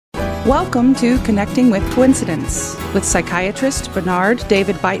Welcome to Connecting with Coincidence with psychiatrist Bernard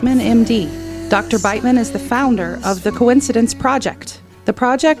David Beitman, MD. Dr. Beitman is the founder of the Coincidence Project. The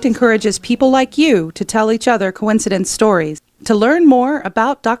project encourages people like you to tell each other coincidence stories. To learn more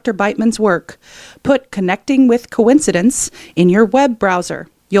about Dr. Beitman's work, put Connecting with Coincidence in your web browser.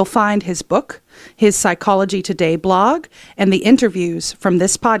 You'll find his book, his Psychology Today blog, and the interviews from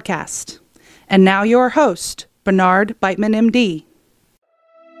this podcast. And now your host, Bernard Beitman, MD.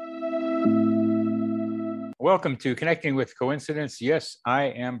 Welcome to Connecting with Coincidence. Yes, I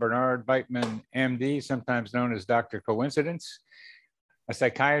am Bernard Beitman, MD, sometimes known as Dr. Coincidence, a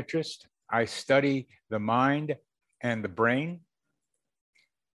psychiatrist. I study the mind and the brain.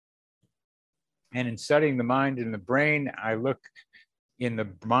 And in studying the mind and the brain, I look in the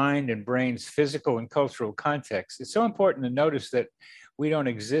mind and brain's physical and cultural context. It's so important to notice that we don't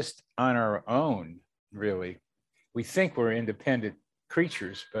exist on our own, really. We think we're independent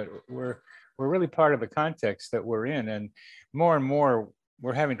creatures, but we're really part of the context that we're in. And more,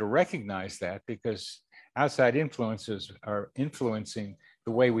 we're having to recognize that because outside influences are influencing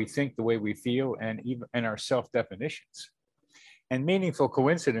the way we think, the way we feel, and even our self-definitions. And meaningful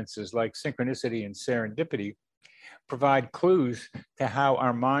coincidences like synchronicity and serendipity provide clues to how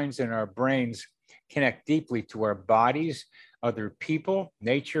our minds and our brains connect deeply to our bodies, other people,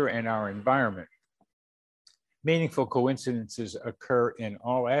 nature, and our environment. Meaningful coincidences occur in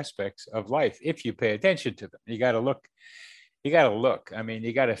all aspects of life if you pay attention to them. You got to look. I mean,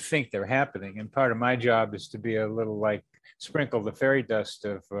 you got to think they're happening. And part of my job is to be a little like sprinkle the fairy dust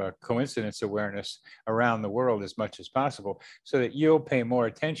of coincidence awareness around the world as much as possible so that you'll pay more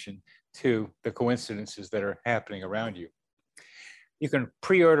attention to the coincidences that are happening around you. You can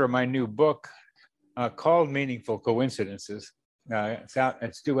pre-order my new book called Meaningful Coincidences.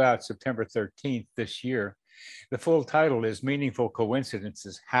 It's due out September 13th this year. The full title is Meaningful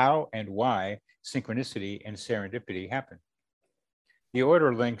Coincidences, How and Why Synchronicity and Serendipity Happen. The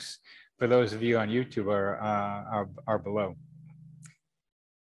order links for those of you on YouTube are below.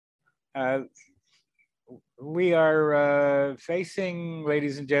 We are facing,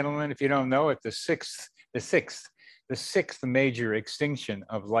 ladies and gentlemen, if you don't know it, the sixth major extinction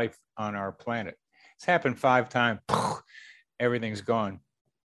of life on our planet. It's happened 5 times. Everything's gone.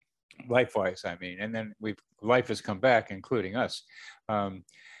 Life-wise, I mean, and then life has come back, including us.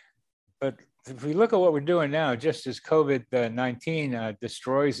 But if we look at what we're doing now, just as COVID-19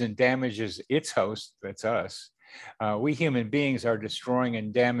 destroys and damages its host, that's us, we human beings are destroying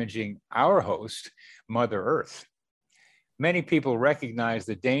and damaging our host, Mother Earth. Many people recognize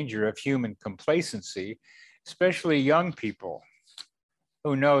the danger of human complacency, especially young people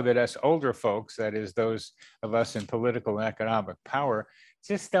who know that us older folks, that is those of us in political and economic power,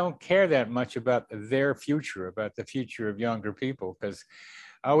 just don't care that much about their future, about the future of younger people, because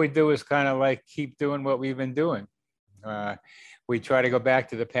all we do is kind of like keep doing what we've been doing. We try to go back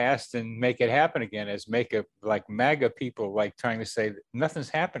to the past and make it happen again, as like MAGA people like trying to say that nothing's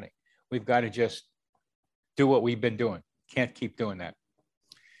happening. We've got to just do what we've been doing. Can't keep doing that.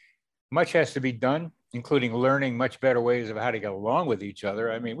 Much has to be done, including learning much better ways of how to get along with each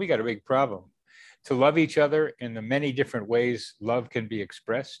other. I mean, we got a big problem. To love each other in the many different ways love can be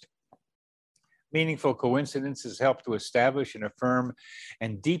expressed. Meaningful coincidences help to establish and affirm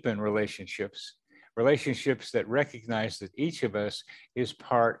and deepen relationships that recognize that each of us is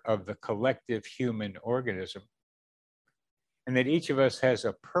part of the collective human organism, and that each of us has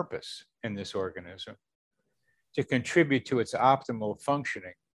a purpose in this organism to contribute to its optimal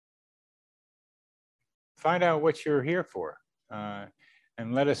functioning. Find out what you're here for,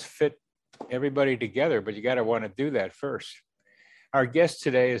 and let us fit everybody together, but you got to want to do that first. Our guest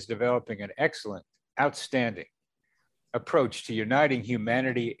today is developing an excellent, outstanding approach to uniting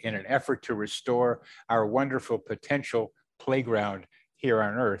humanity in an effort to restore our wonderful potential playground here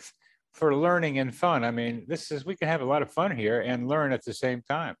on Earth for learning and fun. I mean, we can have a lot of fun here and learn at the same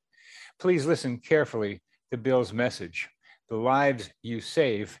time. Please listen carefully to Bill's message. The lives you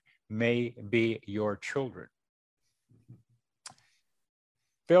save may be your children.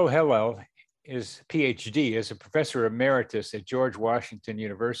 Bill Hillel is PhD, is a professor emeritus at George Washington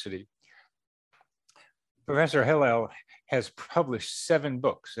University. Professor Hillel has published 7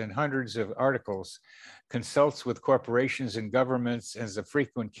 books and hundreds of articles, consults with corporations and governments as a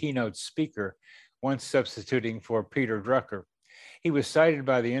frequent keynote speaker, once substituting for Peter Drucker. He was cited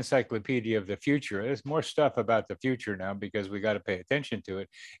by the Encyclopedia of the Future. There's more stuff about the future now because we got to pay attention to it,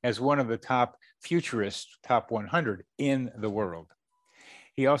 as one of the top futurists, top 100 in the world.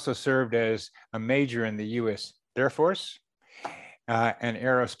 He also served as a major in the U.S. Air Force, an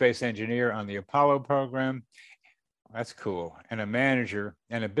aerospace engineer on the Apollo program, That's cool. And a manager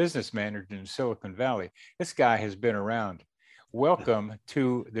and a business manager in Silicon Valley. This guy has been around. Welcome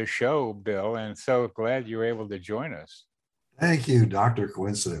to the show, Bill, and so glad you were able to join us. Thank you, Dr.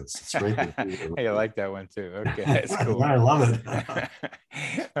 Coincidence. It's great to be here. Hey, I like that one too. Okay, that's cool. I love it.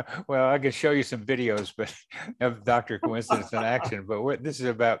 Well, I could show you some videos, but of Dr. Coincidence in action. But this is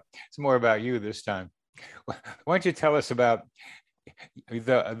about, it's more about you this time. Why don't you tell us about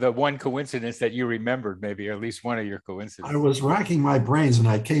the one coincidence that you remembered, maybe, or at least one of your coincidences? I was racking my brains and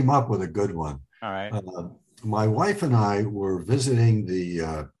I came up with a good one. All right. My wife and I were visiting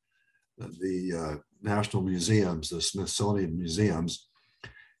the National Museums, the Smithsonian Museums,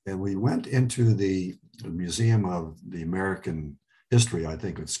 and we went into the Museum of the American History, I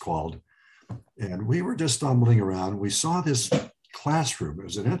think it's called, and we were just stumbling around. We saw this classroom. It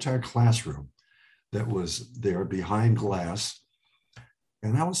was an entire classroom that was there behind glass,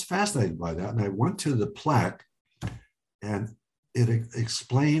 and I was fascinated by that. And I went to the plaque, and it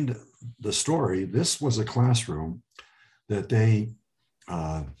explained the story. This was a classroom that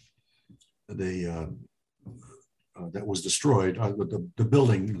that was destroyed.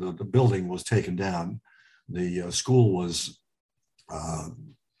 The building was taken down. The school was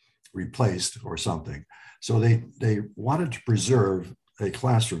replaced or something. So they wanted to preserve a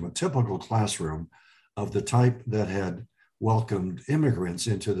classroom, a typical classroom of the type that had welcomed immigrants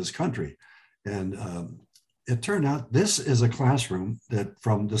into this country. And it turned out this is a classroom that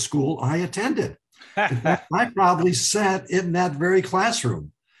from the school I attended. In fact, I probably sat in that very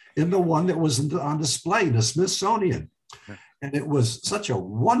classroom, in the one that was on display, the Smithsonian. And it was such a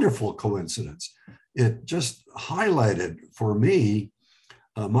wonderful coincidence. It just highlighted for me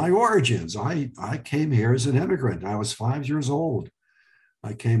my origins. I came here as an immigrant. I was 5 years old.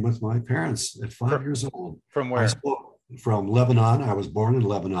 I came with my parents at 5 years old. From where? From Lebanon. I was born in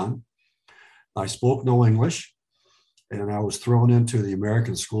Lebanon. I spoke no English, and I was thrown into the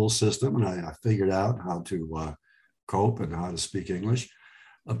American school system, and I figured out how to cope and how to speak English.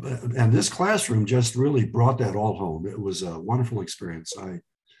 And this classroom just really brought that all home. It was a wonderful experience.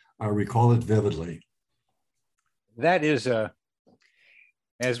 I recall it vividly. That is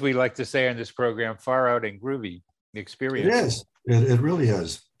as we like to say on this program, far out and groovy experience. It is. It really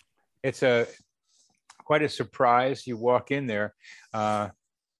is. It's quite a surprise. You walk in there.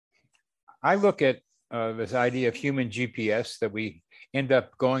 I look at this idea of human GPS, that we end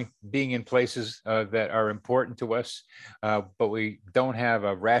up being in places that are important to us, but we don't have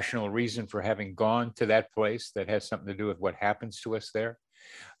a rational reason for having gone to that place that has something to do with what happens to us there.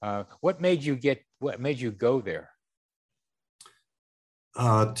 What made you go there?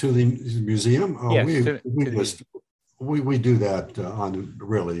 To the museum? Oh, yes, we do that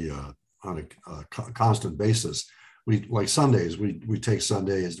on a constant basis. We, like Sundays, we take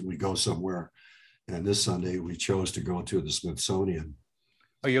Sundays, we go somewhere. And this Sunday, we chose to go to the Smithsonian.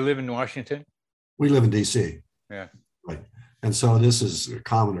 Oh, you live in Washington? We live in D.C. Yeah. Right. And so this is a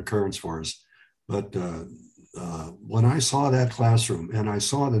common occurrence for us. But when I saw that classroom, and I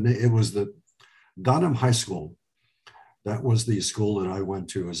saw it was the Dunham High School. That was the school that I went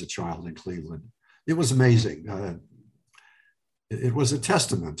to as a child in Cleveland. It was amazing. It was a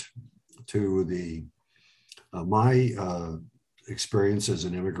testament to my experience as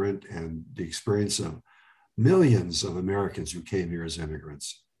an immigrant and the experience of millions of Americans who came here as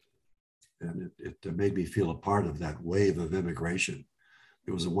immigrants. And it made me feel a part of that wave of immigration.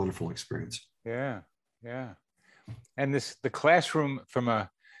 It was a wonderful experience. Yeah, yeah. And the classroom from a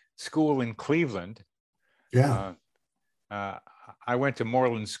school in Cleveland. Yeah. I went to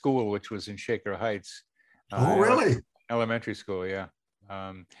Moreland School, which was in Shaker Heights. Oh, really? Elementary school, yeah.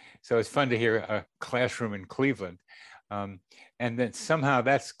 So it's fun to hear a classroom in Cleveland. And then somehow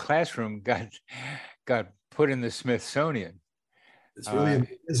that classroom got put in the Smithsonian. It's really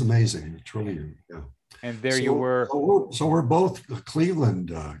it's amazing. It's really, yeah. And there you were. So we're both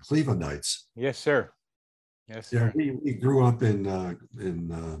Clevelandites. Yes, sir. Yes, sir. Yeah, we grew up in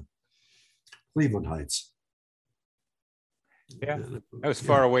Cleveland Heights. Yeah, that was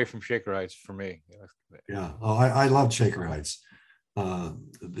far away from Shaker Heights for me. Yeah, oh, I love Shaker Heights,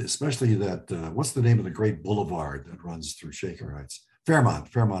 especially that. What's the name of the great boulevard that runs through Shaker Heights?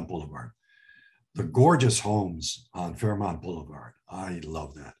 Fairmont Boulevard. The gorgeous homes on Fairmont Boulevard. I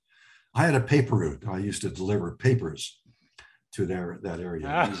love that. I had a paper route. I used to deliver papers to that area.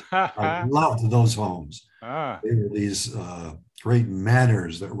 I loved those homes. They were these great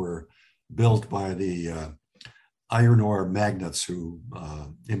manors that were built by the iron ore magnates who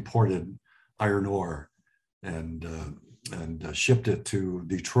imported iron ore and shipped it to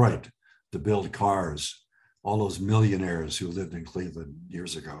Detroit to build cars. All those millionaires who lived in Cleveland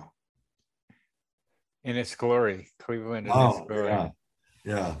years ago. in its glory, Cleveland in its Oh, glory. yeah,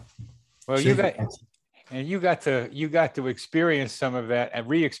 yeah. Well, See, you got to experience some of that and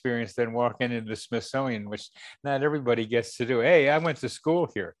re-experience then walking into the Smithsonian, which not everybody gets to do. Hey, I went to school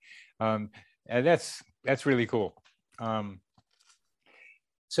here, and that's really cool.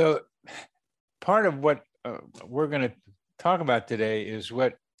 So part of what we're going to talk about today is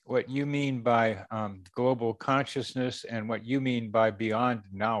what you mean by global consciousness and what you mean by beyond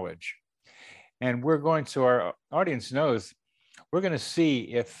knowledge. And we're going, so our audience knows, we're going to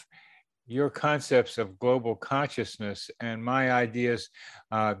see if your concepts of global consciousness and my ideas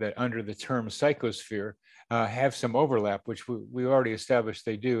that under the term psychosphere have some overlap, which we already established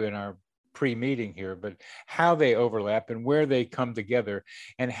they do in our pre-meeting here, but how they overlap and where they come together,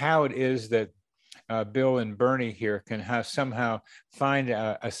 and how it is that Bill and Bernie here can somehow find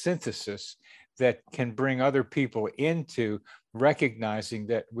a synthesis that can bring other people into recognizing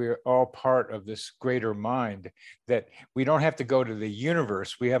that we're all part of this greater mind, that we don't have to go to the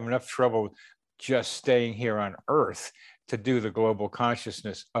universe. We have enough trouble just staying here on Earth to do the global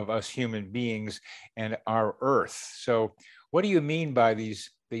consciousness of us human beings and our Earth. So what do you mean by these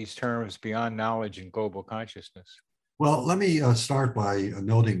terms, beyond knowledge and global consciousness? Well, let me start by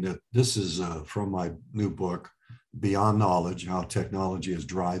noting that this is from my new book, Beyond Knowledge, How Technology is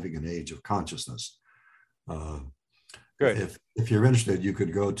Driving an Age of Consciousness. Good. If you're interested, you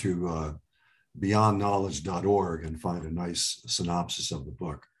could go to beyondknowledge.org and find a nice synopsis of the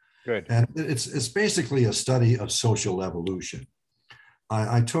book. Good. And it's basically a study of social evolution.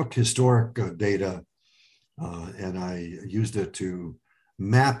 I took historic data and I used it to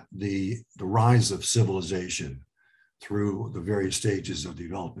map the rise of civilization through the various stages of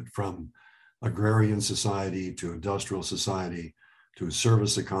development, from agrarian society to industrial society to a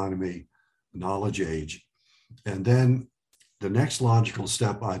service economy, knowledge age. And then the next logical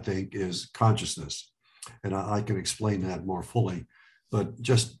step, I think, is consciousness. And I can explain that more fully, but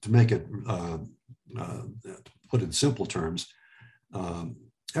just to make it, put in simple terms,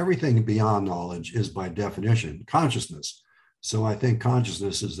 everything beyond knowledge is by definition consciousness. So I think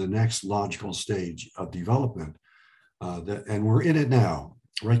consciousness is the next logical stage of development. And we're in it now.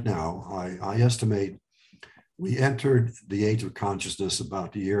 Right now, I estimate we entered the age of consciousness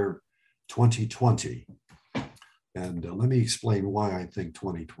about the year 2020. And let me explain why I think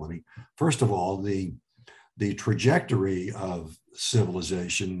 2020. First of all, the trajectory of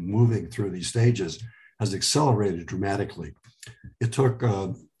civilization moving through these stages has accelerated dramatically. It took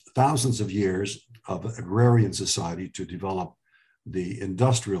thousands of years of agrarian society to develop the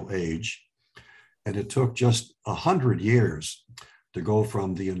industrial age. And it took just 100 years to go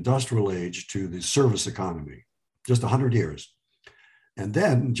from the industrial age to the service economy, just 100 years. And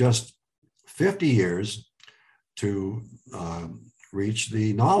then just 50 years to reach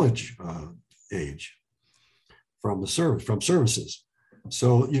the knowledge age from services.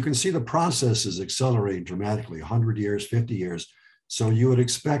 So you can see the process is accelerating dramatically, 100 years, 50 years. So you would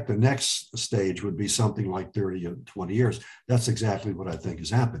expect the next stage would be something like 30 or 20 years. That's exactly what I think has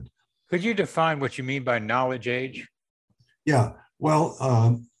happened. Could you define what you mean by knowledge age? Yeah, well,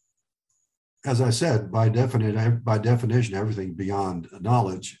 as I said, by definition, everything beyond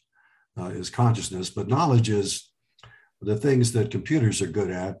knowledge is consciousness, but knowledge is the things that computers are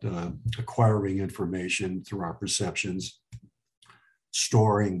good at, acquiring information through our perceptions,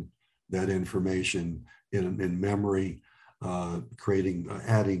 storing that information in memory, acquiring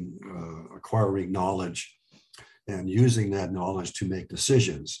knowledge, and using that knowledge to make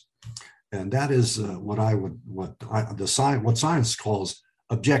decisions. And that is what science calls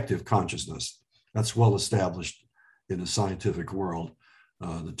objective consciousness. That's well established in the scientific world,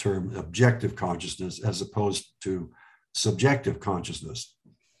 the term objective consciousness as opposed to subjective consciousness.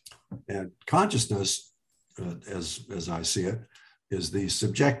 And consciousness, as I see it, is the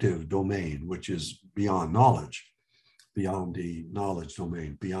subjective domain, which is beyond knowledge, beyond the knowledge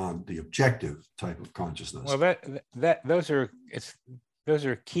domain, beyond the objective type of consciousness. Well, those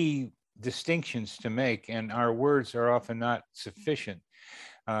are key distinctions to make, and our words are often not sufficient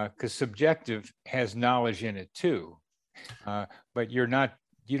because subjective has knowledge in it too, but you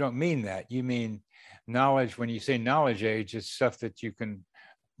don't mean that. You mean knowledge. When you say knowledge age, it's stuff that you can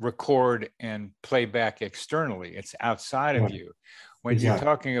record and play back externally. It's outside of you. When you're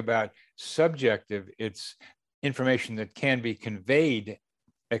talking about subjective, it's information that can be conveyed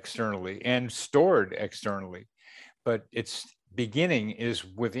externally and stored externally, but its beginning is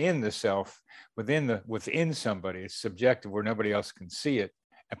within the self, within somebody. It's subjective where nobody else can see it,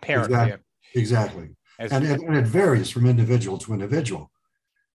 apparently. Exactly. And it varies from individual to individual.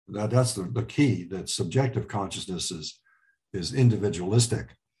 That's the key, that subjective consciousness is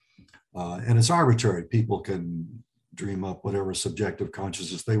individualistic. And it's arbitrary. People can dream up whatever subjective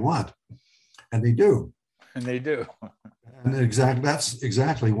consciousness they want, and they do. And they do. And that's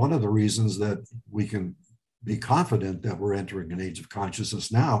exactly one of the reasons that we can be confident that we're entering an age of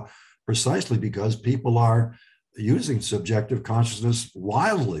consciousness now, precisely because people are using subjective consciousness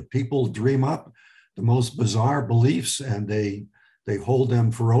wildly. People dream up the most bizarre beliefs and they hold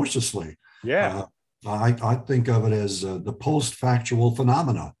them ferociously. Yeah. I think of it as the post-factual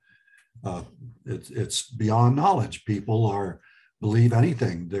phenomena. It's beyond knowledge. People believe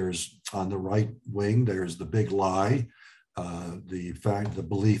anything. There's on the right wing, there's the big lie, the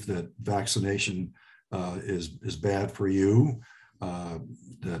belief that vaccination is bad for you,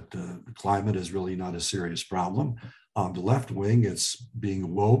 that the climate is really not a serious problem. On the left wing, it's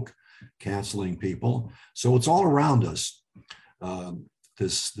being woke, canceling people. So it's all around us.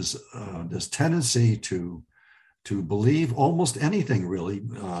 This tendency to believe almost anything, really,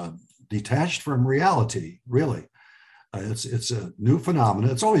 detached from reality, really. It's a new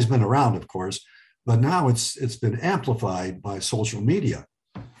phenomenon. It's always been around, of course, but now it's been amplified by social media.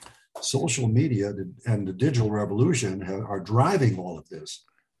 Social media and the digital revolution are driving all of this.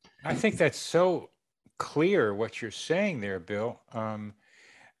 I think that's so clear what you're saying there, Bill.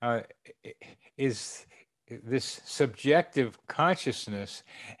 Is this subjective consciousness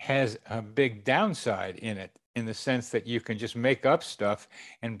has a big downside in it, in the sense that you can just make up stuff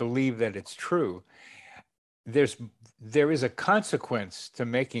and believe that it's true. There is a consequence to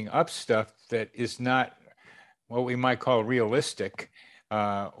making up stuff that is not what we might call realistic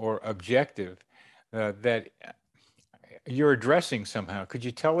or objective, that you're addressing somehow. Could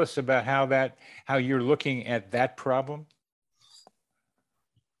you tell us about how you're looking at that problem?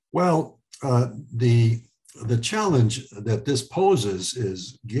 Well, the challenge that this poses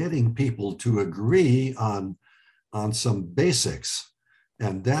is getting people to agree on some basics,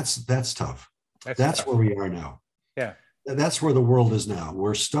 and that's tough. That's tough. Where we are now. Yeah, that's where the world is now.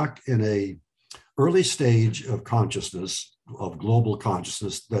 We're stuck in a early stage of consciousness, of global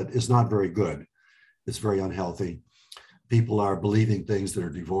consciousness, that is not very good. It's very unhealthy. People are believing things that are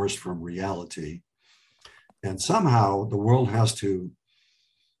divorced from reality, and somehow the world has to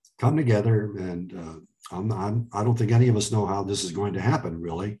come together. And I don't think any of us know how this is going to happen,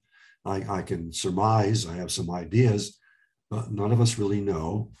 really. I can surmise, I have some ideas, but none of us really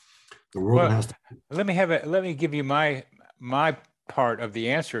know. The world has to. Let me give you my part of the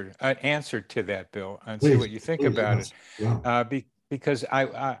answer to that, Bill, and see what you think about it. Yeah. Because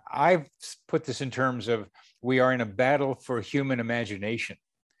I've put this in terms of we are in a battle for human imagination.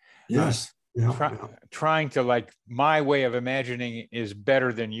 Yes. Trying to, like, my way of imagining is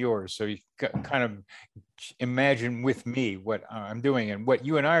better than yours. So you kind of imagine with me what I'm doing. And what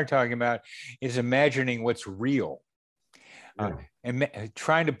you and I are talking about is imagining what's real. And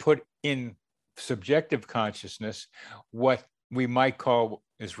trying to put in subjective consciousness what we might call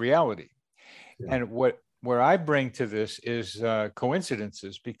is reality. Yeah. And where I bring to this is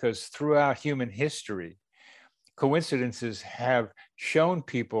coincidences, because throughout human history, coincidences have shown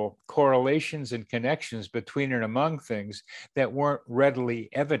people correlations and connections between and among things that weren't readily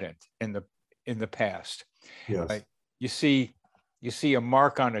evident in the past. Yes. Like you see a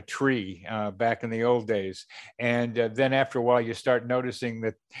mark on a tree back in the old days, and then after a while you start noticing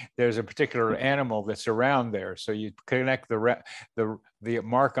that there's a particular animal that's around there. So you connect the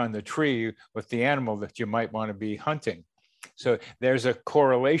mark on the tree with the animal that you might want to be hunting. So there's a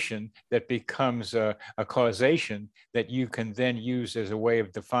correlation that becomes a causation that you can then use as a way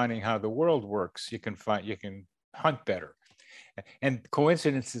of defining how the world works. You can hunt better. And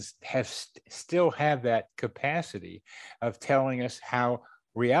coincidences still have that capacity of telling us how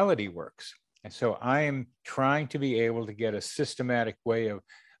reality works. And so I am trying to be able to get a systematic way of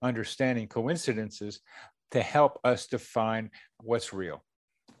understanding coincidences to help us define what's real.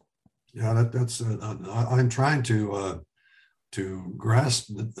 Yeah, that's. I'm trying to grasp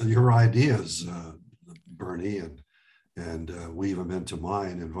your ideas, Bernie, and weave them into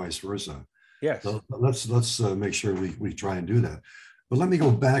mine, and vice versa. Yes. So let's make sure we try and do that. But let me go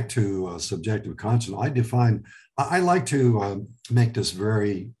back to subjective consciousness. I like to make this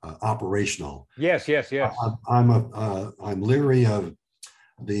very operational. Yes. I'm leery of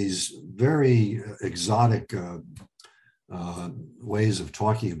these very exotic ways of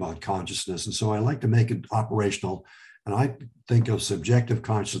talking about consciousness, and so I like to make it operational. And I think of subjective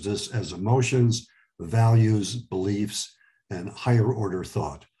consciousness as emotions, values, beliefs, and higher order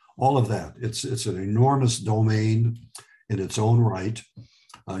thought. All of that. It's an enormous domain in its own right.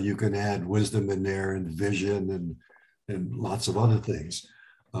 You can add wisdom in there, and vision, and lots of other things.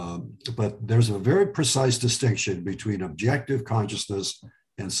 But there's a very precise distinction between objective consciousness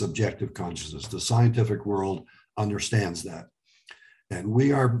and subjective consciousness. The scientific world understands that. And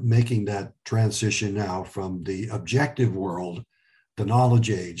we are making that transition now from the objective world, the knowledge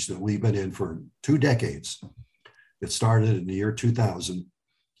age that we've been in for 2 decades. It started in the year 2000.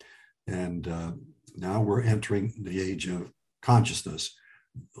 And now we're entering the age of consciousness,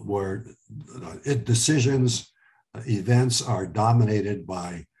 where decisions, events are dominated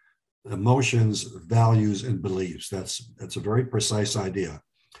by emotions, values, and beliefs. That's a very precise idea.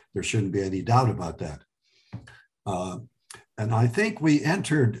 There shouldn't be any doubt about that. And I think we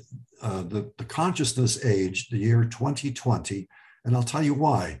entered the consciousness age, the year 2020, and I'll tell you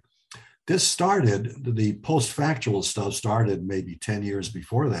why. This started, the post-factual stuff started maybe 10 years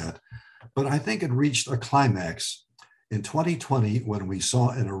before that, but I think it reached a climax in 2020 when we saw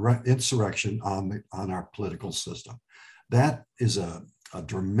an insurrection on our political system. That is a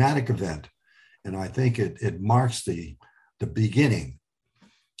dramatic event, and I think it marks the beginning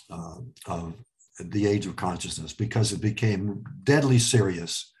of the age of consciousness, because it became deadly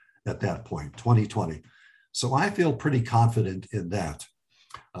serious at that point, 2020. So I feel pretty confident in that,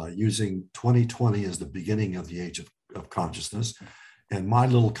 using 2020 as the beginning of the age of consciousness. And my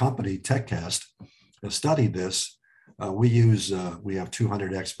little company, TechCast, has studied this. We have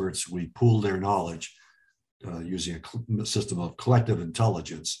 200 experts. We pool their knowledge using a system of collective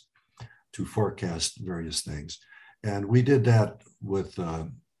intelligence to forecast various things. And we did that with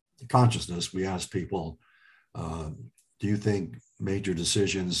consciousness. We asked people, do you think major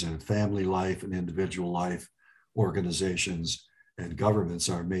decisions in family life and individual life, organizations, and governments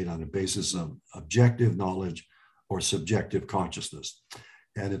are made on the basis of objective knowledge or subjective consciousness?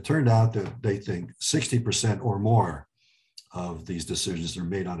 And it turned out that they think 60% or more of these decisions are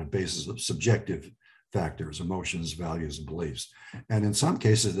made on a basis of subjective factors, emotions, values, and beliefs. And in some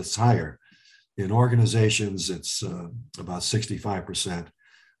cases, it's higher. In organizations, it's about 65%.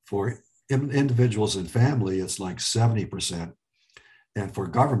 For individuals and family, it's like 70%. And for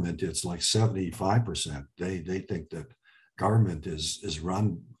government, it's like 75%. They think that government is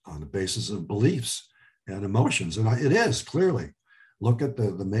run on the basis of beliefs and emotions. And it is, clearly. Look at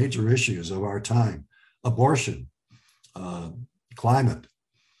the major issues of our time: abortion, climate,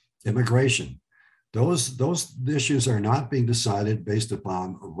 immigration. Those issues are not being decided based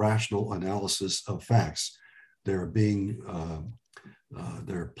upon a rational analysis of facts. They're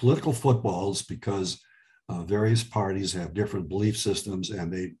political footballs because various parties have different belief systems,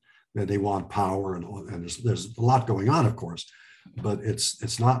 and they want power, and there's a lot going on, of course, but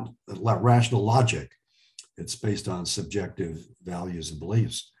it's not rational logic. It's based on subjective values and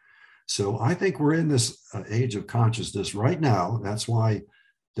beliefs. So I think we're in this age of consciousness right now. That's why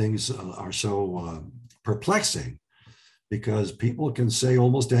things are so perplexing, because people can say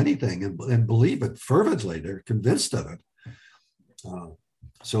almost anything and believe it fervently. They're convinced of it.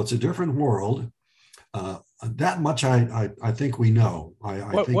 So it's a different world. That much I think we know.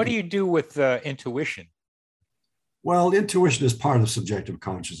 What do you do with intuition? Well, intuition is part of subjective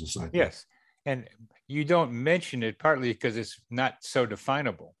consciousness, I think. Yes. And you don't mention it partly because it's not so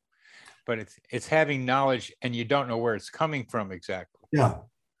definable, but it's having knowledge and you don't know where it's coming from exactly. Yeah.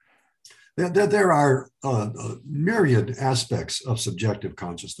 There are myriad aspects of subjective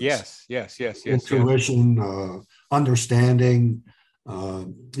consciousness. Yes. Intuition, understanding.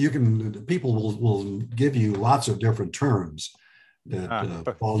 People will give you lots of different terms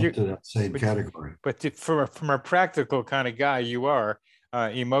that fall into that same category. But from a practical kind of guy, you are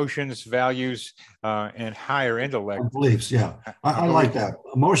emotions, values, and higher intellect. And beliefs, yeah. I like that.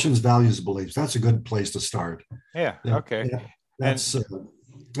 Emotions, values, beliefs. That's a good place to start. Yeah. Okay. Yeah, that's.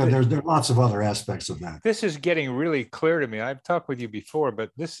 And there are lots of other aspects of that. This is getting really clear to me. I've talked with you before, but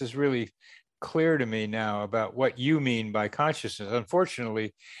this is really clear to me now about what you mean by consciousness.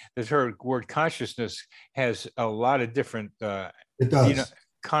 Unfortunately, the word consciousness has a lot of different it does.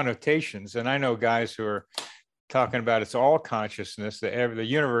 Connotations. And I know guys who are talking about it's all consciousness, the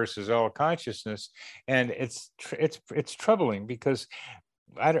universe is all consciousness. And it's troubling because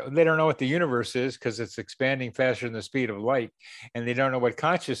they don't know what the universe is because it's expanding faster than the speed of light. And they don't know what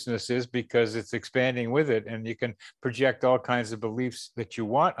consciousness is because it's expanding with it. And you can project all kinds of beliefs that you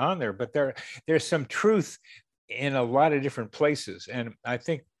want on there. But there's some truth in a lot of different places. And I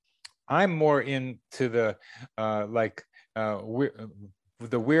think I'm more into the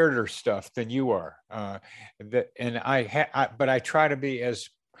the weirder stuff than you are. But I try to be as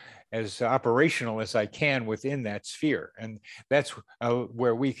operational as I can within that sphere. And that's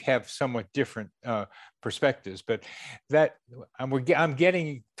where we have somewhat different perspectives. But that I'm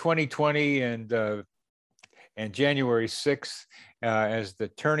getting 2020 and January 6th as the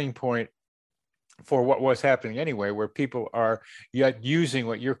turning point for what was happening anyway, where people are yet using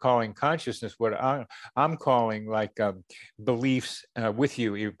what you're calling consciousness, what I'm calling like beliefs with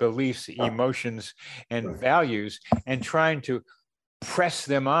you, your beliefs, emotions, and values, and trying to press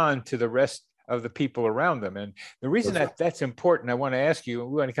them on to the rest of the people around them. And the reason that that's important, I want to ask you,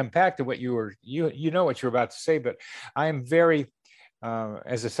 we want to come back to what you know what you're about to say, but I am very,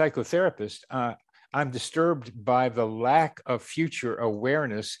 as a psychotherapist, I'm disturbed by the lack of future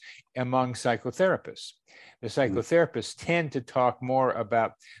awareness among psychotherapists. The psychotherapists tend to talk more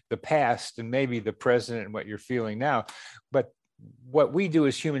about the past and maybe the present and what you're feeling now. But what we do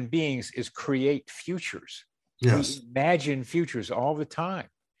as human beings is create futures. Yes. We imagine futures all the time.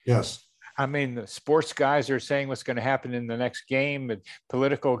 Yes. I mean, the sports guys are saying what's going to happen in the next game, and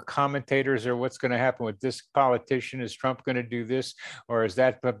political commentators are what's going to happen with this politician. Is Trump going to do this, or is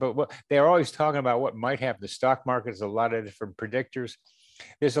that? But what, they're always talking about what might happen. The stock market is a lot of different predictors.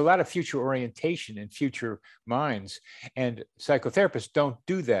 There's a lot of future orientation in future minds, and psychotherapists don't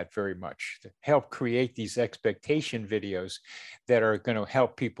do that very much to help create these expectation videos that are going to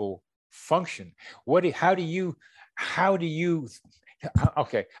help people function. How do you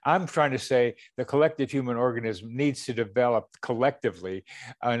okay, I'm trying to say the collective human organism needs to develop collectively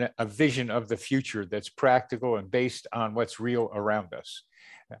a vision of the future that's practical and based on what's real around us.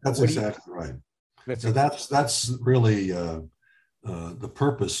 That's exactly right. That's really the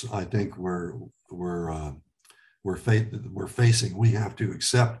purpose. I think we're facing. We have to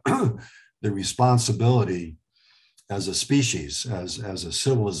accept the responsibility as a species, as a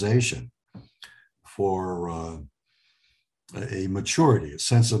civilization, for a maturity, a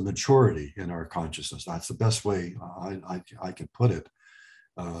sense of maturity in our consciousness. That's the best way I can put it.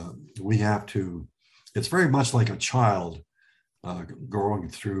 We have to, it's very much like a child going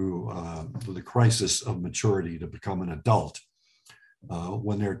through the crisis of maturity to become an adult.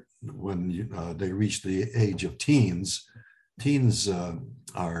 When they reach the age of teens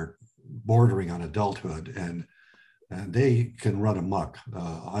are bordering on adulthood, and they can run amok.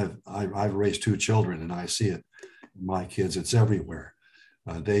 I've raised 2 children, and I see it. My kids, it's everywhere.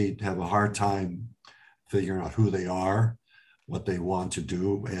 They have a hard time figuring out who they are, what they want to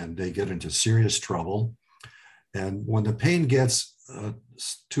do, and they get into serious trouble. And when the pain gets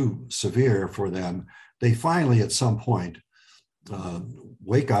too severe for them, they finally, at some point,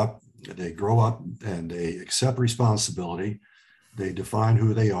 wake up, they grow up, and they accept responsibility. They define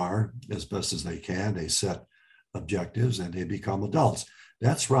who they are as best as they can. They set objectives, and they become adults.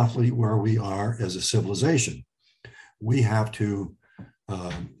 That's roughly where we are as a civilization. We have to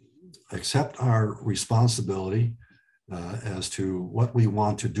accept our responsibility as to what we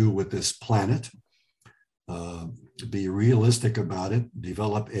want to do with this planet, be realistic about it,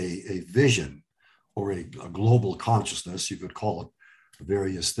 develop a vision or a global consciousness. You could call it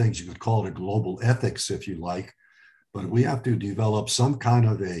various things. You could call it a global ethics if you like, but we have to develop some kind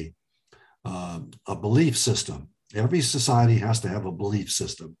of a belief system. Every society has to have a belief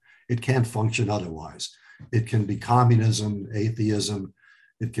system. It can't function otherwise. It can be communism, atheism,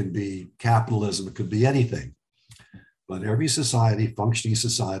 it can be capitalism, it could be anything. But every society, functioning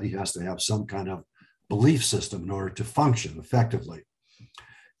society, has to have some kind of belief system in order to function effectively.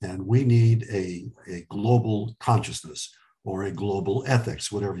 And we need a global consciousness or a global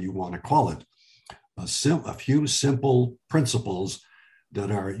ethics, whatever you want to call it. A few simple principles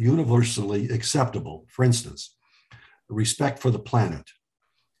that are universally acceptable. For instance, respect for the planet.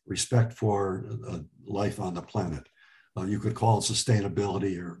 Respect for life on the planet. You could call it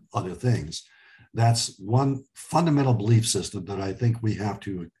sustainability or other things. That's one fundamental belief system that I think we have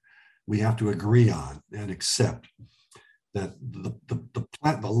to agree on and accept, that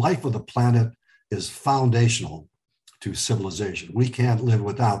the life of the planet is foundational to civilization. We can't live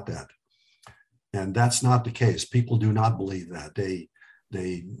without that. And that's not the case. People do not believe that. They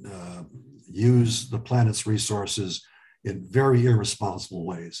use the planet's resources in very irresponsible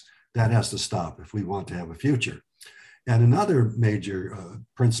ways. That has to stop if we want to have a future. And another major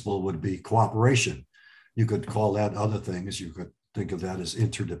principle would be cooperation. You could call that other things. You could think of that as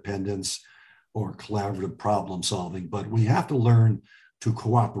interdependence or collaborative problem solving, but we have to learn to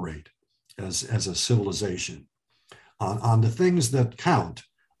cooperate as a civilization on the things that count,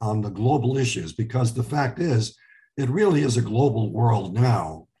 on the global issues, because the fact is, it really is a global world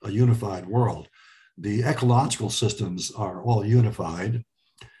now, a unified world. The ecological systems are all unified.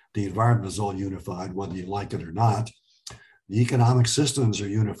 The environment is all unified, whether you like it or not. The economic systems are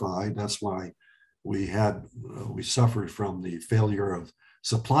unified. That's why we suffered from the failure of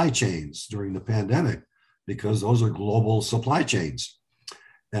supply chains during the pandemic, because those are global supply chains.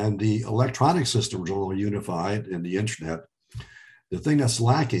 And the electronic systems are all unified in the internet. The thing that's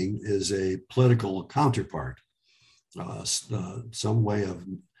lacking is a political counterpart, some way of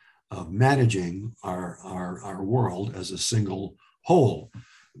managing our world as a single whole,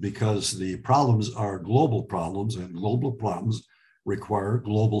 because the problems are global problems, and global problems require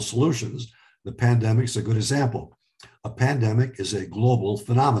global solutions. The pandemic's a good example. A pandemic is a global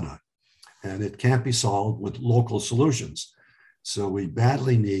phenomenon, and it can't be solved with local solutions. So we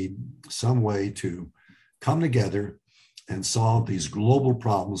badly need some way to come together and solve these global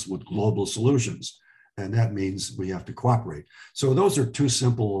problems with global solutions. And that means we have to cooperate. So those are two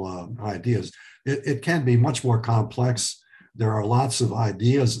simple ideas. It can be much more complex. There are lots of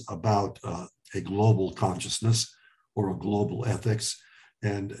ideas about a global consciousness or a global ethics,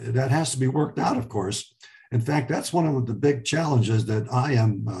 and that has to be worked out, of course. In fact, that's one of the big challenges that I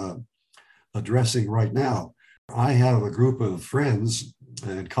am addressing right now. I have a group of friends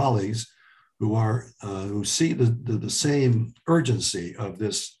and colleagues who see the same urgency of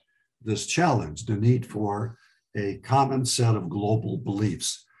this challenge, the need for a common set of global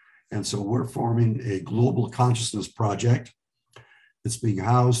beliefs. And so we're forming a global consciousness project. It's being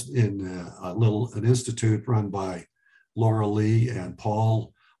housed in an institute run by Laura Lee and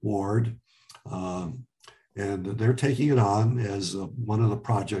Paul Ward. And they're taking it on as one of the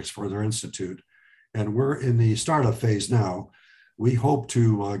projects for their institute. And we're in the startup phase now. We hope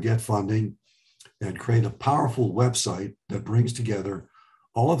to get funding and create a powerful website that brings together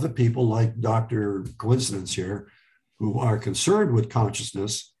all of the people like Dr. Coincidence here who are concerned with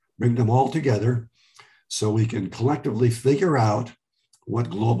consciousness, bring them all together so we can collectively figure out what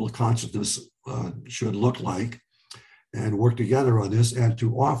global consciousness should look like and work together on this, and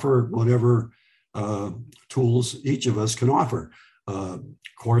to offer whatever tools each of us can offer,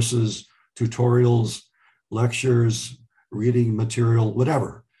 courses, tutorials, lectures, reading material,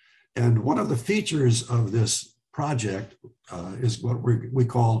 whatever. And one of the features of this project is what we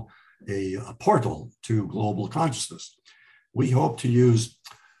call a portal to global consciousness. We hope to use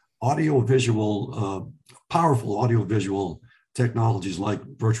audiovisual, powerful audiovisual technologies like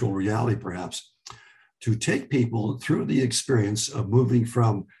virtual reality, perhaps, to take people through the experience of moving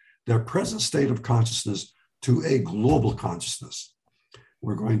from their present state of consciousness to a global consciousness.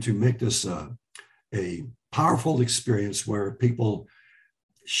 We're going to make this a powerful experience where people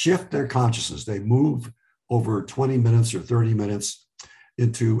shift their consciousness. They move over 20 minutes or 30 minutes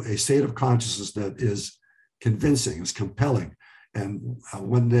into a state of consciousness that is convincing, is compelling. And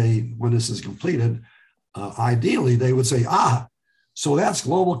when this is completed, ideally they would say, so that's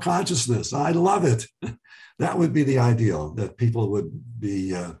global consciousness. I love it. That would be the ideal, that people would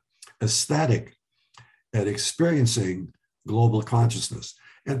be ecstatic at experiencing global consciousness.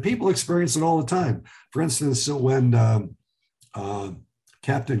 And people experience it all the time. For instance, when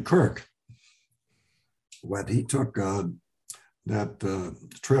Captain Kirk, when he took that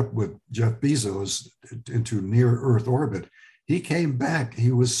trip with Jeff Bezos into near Earth orbit, he came back.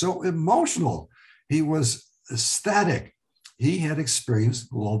 He was so emotional. He was ecstatic. He had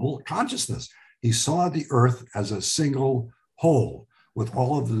experienced global consciousness. He saw the Earth as a single whole with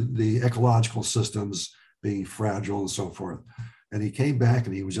all of the ecological systems being fragile and so forth. And he came back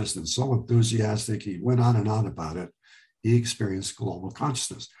and he was just so enthusiastic. He went on and on about it. He experienced global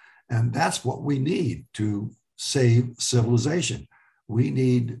consciousness. And that's what we need to save civilization. We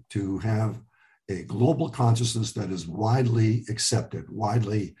need to have a global consciousness that is widely accepted,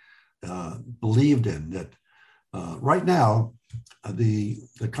 widely believed in. That right now, the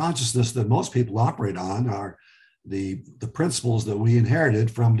consciousness that most people operate on are the principles that we inherited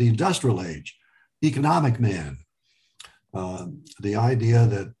from the industrial age, economic man, the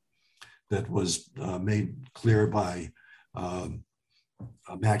idea that was made clear by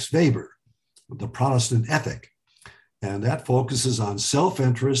Max Weber, the Protestant ethic. And that focuses on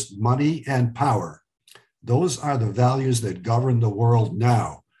self-interest, money, and power. Those are the values that govern the world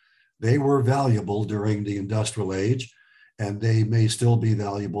now. They were valuable during the industrial age, and they may still be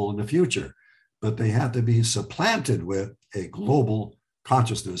valuable in the future, but they have to be supplanted with a global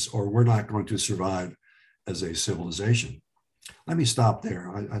consciousness, or we're not going to survive as a civilization. Let me stop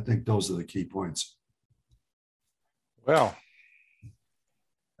there. I think those are the key points. Well,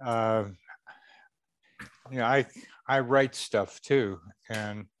 I write stuff too,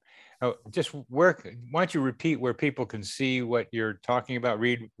 and just work. Why don't you repeat where people can see what you're talking about?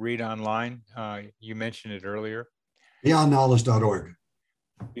 Read online. You mentioned it earlier. Beyondknowledge.org.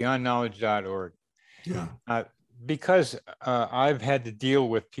 Beyondknowledge.org. Yeah. Because I've had to deal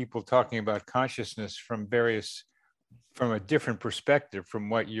with people talking about consciousness from a different perspective from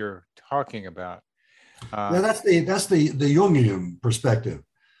what you're talking about. That's the Jungian perspective,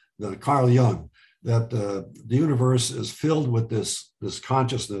 the Carl Jung. that the universe is filled with this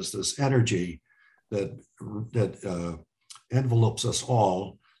consciousness, this energy that envelopes us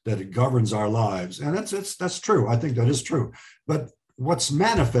all, that it governs our lives, and that's true. I think that is true. But what's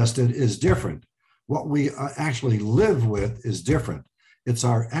manifested is different. What we actually live with is different. It's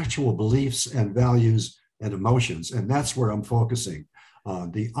our actual beliefs and values and emotions, and that's where I'm focusing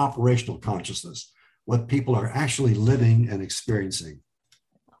on the operational consciousness, what people are actually living and experiencing.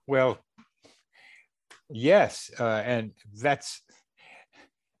 Well, yes, and that's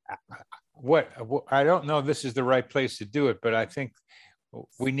what I don't know if this is the right place to do it, but I think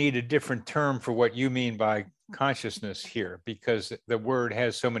we need a different term for what you mean by consciousness here, because the word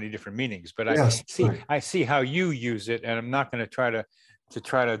has so many different meanings. But Yes, I see how you use it, and I'm not going to try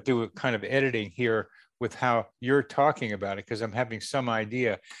to do a kind of editing here with how you're talking about it, because I'm having some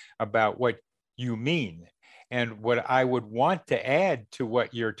idea about what you mean. And what I would want to add to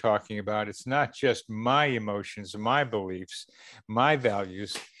what you're talking about, it's not just my emotions, my beliefs, my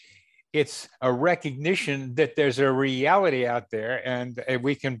values. It's a recognition that there's a reality out there, and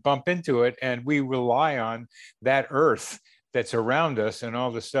we can bump into it, and we rely on that earth that's around us and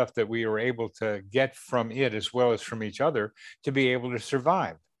all the stuff that we are able to get from it as well as from each other to be able to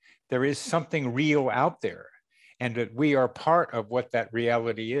survive. There is something real out there, and that we are part of what that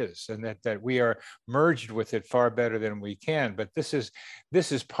reality is, and that we are merged with it far better than we can. But this is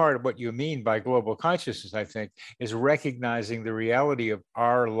part of what you mean by global consciousness, I think, is recognizing the reality of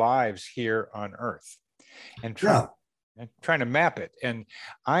our lives here on Earth and trying to map it. And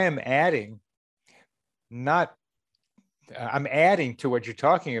I am adding, I'm adding to what you're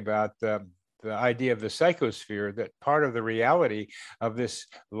talking about, the idea of the psychosphere, that part of the reality of this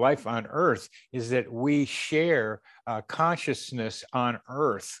life on Earth is that we share consciousness on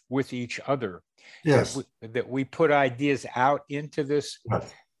Earth with each other. yes, That we put ideas out into this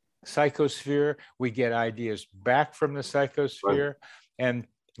yes, psychosphere, we get ideas back from the psychosphere, right. and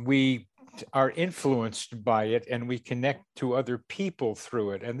we are influenced by it, and we connect to other people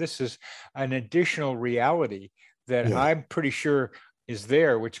through it. And this is an additional reality that Yes. I'm pretty sure is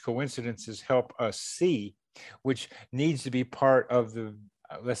there, which coincidences help us see, which needs to be part of the,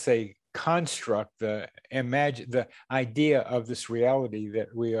 let's say, construct, the idea of this reality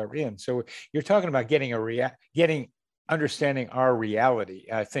that we are in. So you're talking about understanding our reality.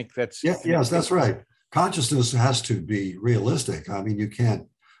 I think that's Yes, that's right. Consciousness has to be realistic. I mean, you can't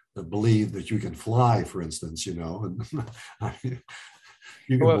believe that you can fly, for instance, you know, and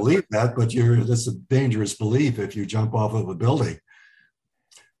you can believe that, but that's a dangerous belief if you jump off of a building.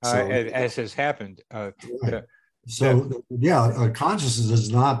 So, as has happened. Right. Consciousness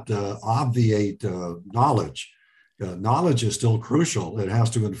does not obviate knowledge. Knowledge is still crucial. It has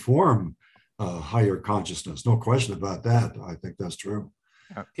to inform higher consciousness. No question about that. I think that's true.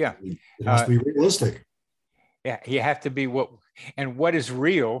 It has to be realistic. Yeah, you have to be what is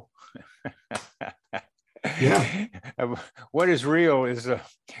real. Yeah. What is real is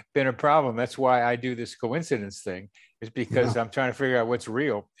been a problem. That's why I do this coincidence thing, is because I'm trying to figure out what's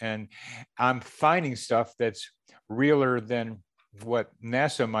real. And I'm finding stuff that's realer than what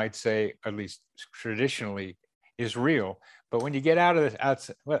NASA might say, at least traditionally, is real. But when you get out of this,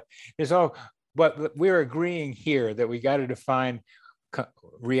 outside, well, there's all, but we're agreeing here that we got to define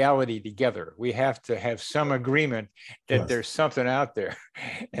reality together. We have to have some agreement that there's something out there,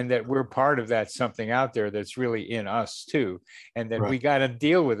 and that we're part of that something out there that's really in us too, and that we got to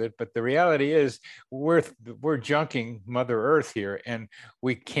deal with it. But the reality is we're junking Mother Earth here, and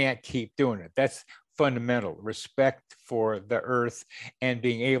we can't keep doing it. That's fundamental. Respect for the earth and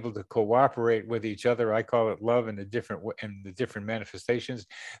being able to cooperate with each other. I call it love in the different manifestations.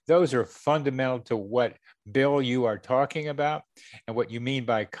 Those are fundamental to what, Bill, you are talking about, and what you mean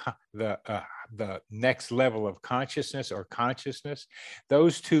by the next level of consciousness or consciousness.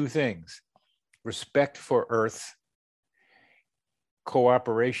 Those two things, respect for earth,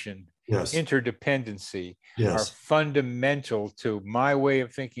 cooperation, interdependency, are fundamental to my way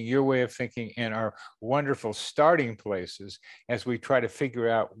of thinking, your way of thinking, and are wonderful starting places as we try to figure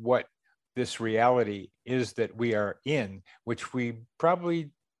out what this reality is that we are in, which we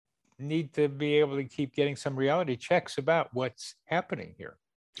probably need to be able to keep getting some reality checks about what's happening here.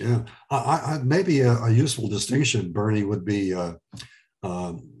 Yeah, maybe a useful distinction, Bernie, would be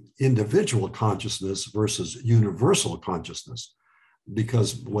individual consciousness versus universal consciousness.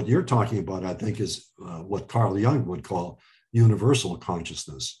 Because what you're talking about, I think, is what Carl Jung would call universal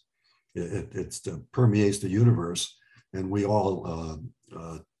consciousness. It permeates the universe, and we all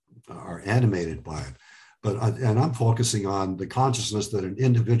are animated by it. And I'm focusing on the consciousness that an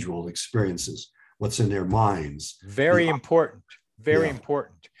individual experiences, what's in their minds. Very important. Very Yeah.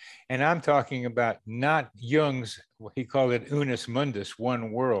 important. And I'm talking about not Jung's, he called it unus mundus,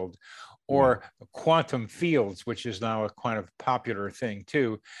 one world, or quantum fields, which is now a kind of popular thing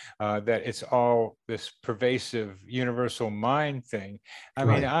too, that it's all this pervasive universal mind thing. I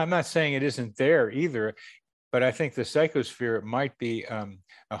mean, I'm not saying it isn't there either, but I think the psychosphere might be a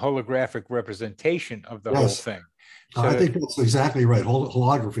holographic representation of the whole thing. So I think that's exactly right.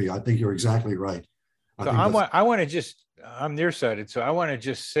 Holography. I think you're exactly right. I want to just, I'm nearsighted, so I want to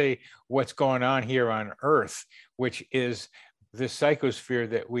just say what's going on here on Earth, which is the psychosphere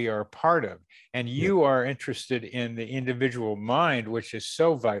that we are part of. And you are interested in the individual mind, which is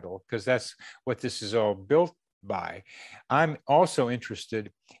so vital, because that's what this is all built by. I'm also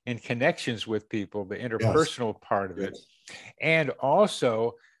interested in connections with people, the interpersonal part of it, and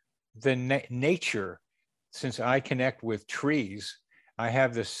also the nature. Since I connect with trees, I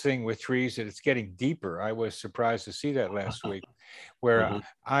have this thing with trees that it's getting deeper. I was surprised to see that last week, where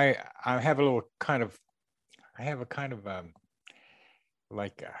I have a little kind of,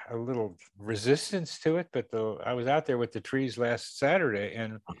 like a little resistance to it, but I was out there with the trees last Saturday,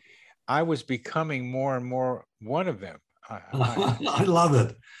 and I was becoming more and more one of them. I love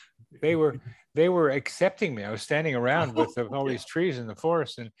it. They were accepting me. I was standing around with all these trees in the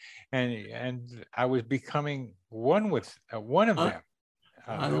forest, and I was becoming one with one of them.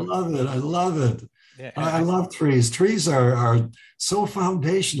 I love it. I love it. Yeah, I love trees. Trees are so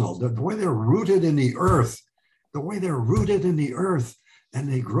foundational. The way they're rooted in the earth, and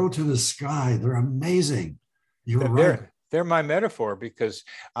they grow to the sky. They're amazing. You're right. They're my metaphor, because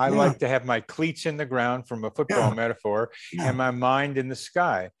I like to have my cleats in the ground, from a football metaphor, and my mind in the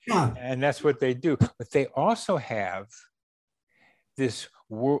sky. And that's what they do. But they also have this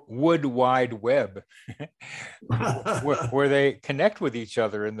wood wide web where they connect with each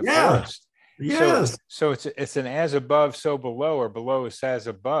other in the forest. Yes. So it's an as above, so below, or below is as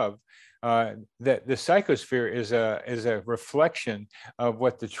above. That the psychosphere is a reflection of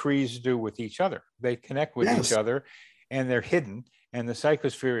what the trees do with each other. They connect with each other, and they're hidden. And the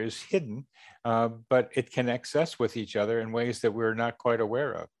psychosphere is hidden, but it connects us with each other in ways that we're not quite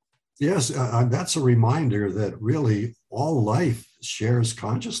aware of. Yes, that's a reminder that really all life shares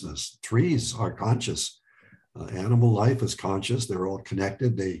consciousness. Trees are conscious. Animal life is conscious. They're all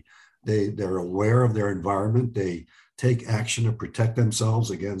connected. They're aware of their environment. They take action to protect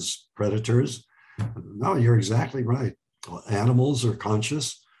themselves against predators. No, you're exactly right. Animals are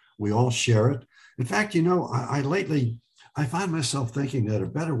conscious. We all share it. In fact, I find myself thinking that a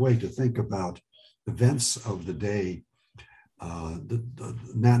better way to think about events of the day,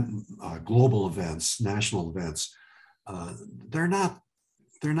 global events, national events, they're not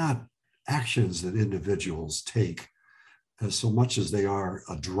actions that individuals take as so much as they are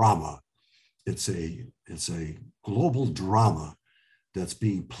a drama. It's a global drama that's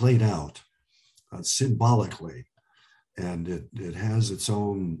being played out symbolically, and it has its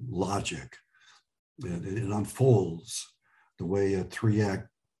own logic. It unfolds the way a 3-act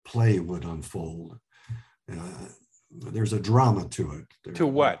play would unfold. There's a drama to it. To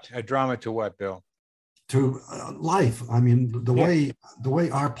what? A drama to what, Bill? To life. I mean, the way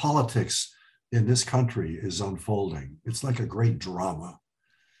our politics in this country is unfolding, it's like a great drama.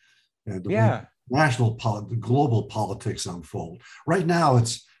 And the way global politics unfold. Right now,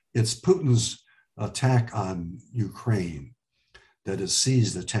 it's Putin's attack on Ukraine that has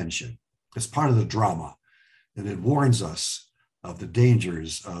seized attention. It's part of the drama, and it warns us of the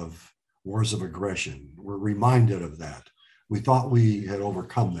dangers of wars of aggression. We're reminded of that. We thought we had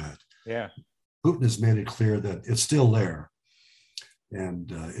overcome that. Yeah. Putin has made it clear that it's still there.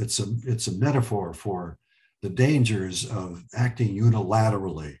 And it's a metaphor for the dangers of acting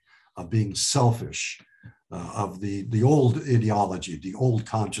unilaterally, of being selfish, of the old ideology, the old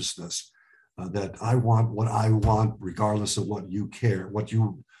consciousness, that I want what I want, regardless of what you care, what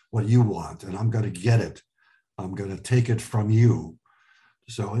you want, and I'm going to get it. I'm going to take it from you.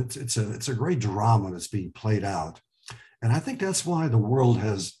 So it's a great drama that's being played out, and I think that's why the world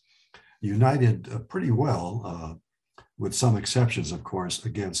has united pretty well, with some exceptions, of course,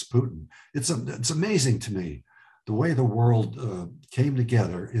 against Putin. It's amazing to me the way the world came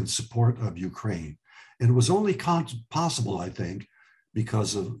together in support of Ukraine, and it was only possible, I think,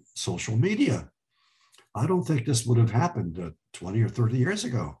 because of social media. I don't think this would have happened 20 or 30 years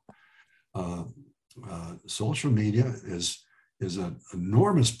ago. Social media is an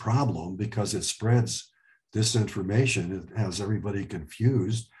enormous problem because it spreads disinformation. It has everybody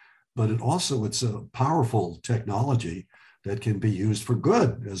confused, but it's a powerful technology that can be used for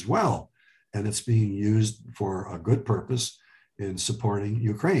good as well. And it's being used for a good purpose in supporting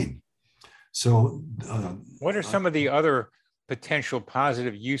Ukraine. So what are some of the other potential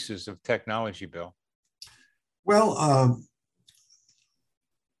positive uses of technology, Bill? Well,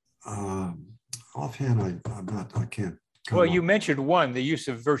 offhand, I can't come Well, up. you mentioned one, the use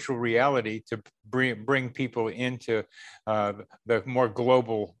of virtual reality to bring people into the more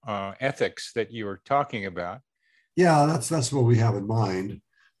global ethics that you were talking about. Yeah, that's what we have in mind.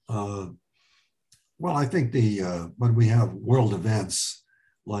 Well, I think when we have world events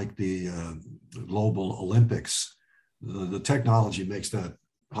like the global Olympics, the technology makes that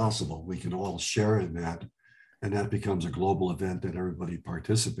possible. We can all share in that, and that becomes a global event that everybody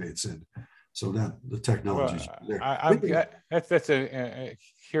participates in. So that the technology is there. That's a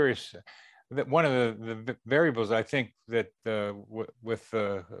curious. That one of the variables I think that with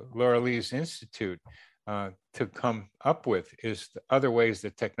Laura Lee's Institute to come up with is the other ways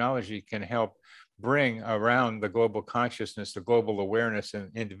that technology can help bring around the global consciousness, the global awareness and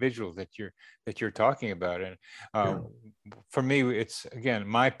individuals that you're talking about. And for me, it's again,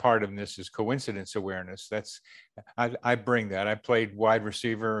 my part of this is coincidence awareness. I bring that. I played wide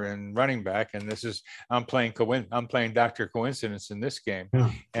receiver and running back, and I'm playing Dr. Coincidence in this game.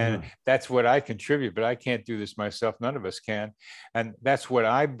 And that's what I contribute, but I can't do this myself. None of us can. And that's what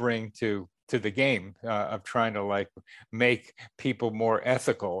I bring to the game of trying to like make people more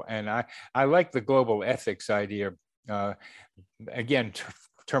ethical. And I like the global ethics idea, again,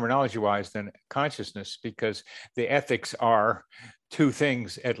 terminology wise than consciousness, because the ethics are two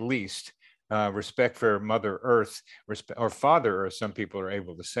things at least. Respect for Mother Earth, or Father Earth, some people are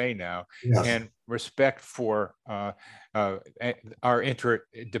able to say now, yes. And respect for our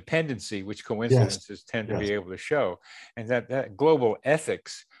interdependency, which coincidences yes. tend to yes. be able to show. And that global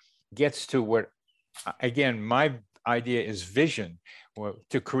ethics gets to what, again, my idea is vision,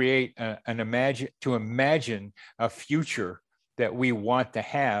 to create to imagine a future that we want to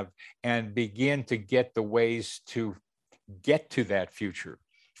have and begin to get the ways to get to that future.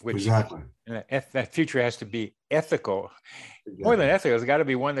 Which, exactly. That future has to be ethical. Exactly. More than ethical, it's got to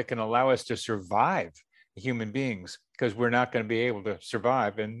be one that can allow us to survive human beings, because we're not going to be able to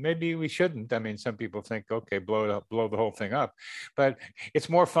survive, and maybe we shouldn't. I mean, some people think, okay, blow the whole thing up, but it's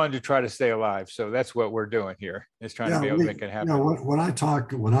more fun to try to stay alive. So that's what we're doing here, is trying to be able to make it happen.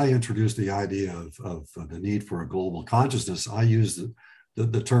 When I introduced the idea of the need for a global consciousness, I use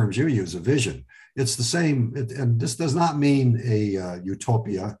the terms you use, a vision. It's the same, and this does not mean a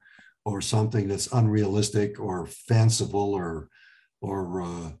utopia or something that's unrealistic or fanciful or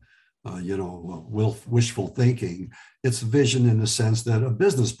wishful thinking. It's vision in the sense that a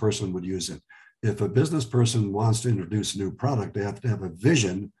business person would use it. If a business person wants to introduce a new product, they have to have a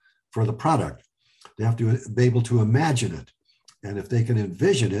vision for the product. They have to be able to imagine it. And if they can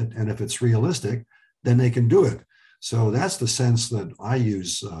envision it, and if it's realistic, then they can do it. So that's the sense that I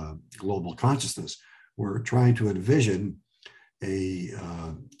use global consciousness. We're trying to envision a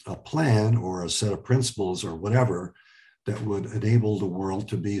plan or a set of principles or whatever that would enable the world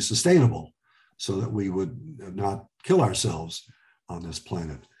to be sustainable, so that we would not kill ourselves on this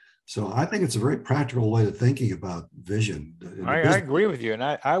planet. So I think it's a very practical way of thinking about vision. I agree with you. And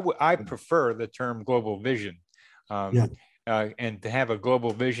I prefer the term global vision, and to have a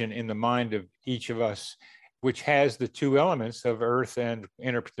global vision in the mind of each of us, which has the two elements of earth and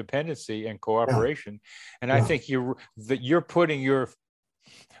interdependency and cooperation. And I think you're putting your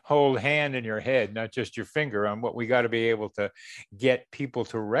whole hand in your head, not just your finger, on what we got to be able to get people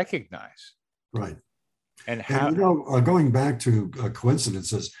to recognize. Right. And how, going back to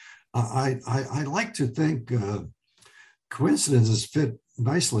coincidences, I like to think coincidences fit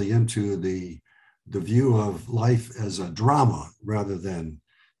nicely into the view of life as a drama rather than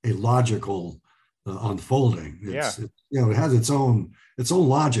a logical unfolding. It has its own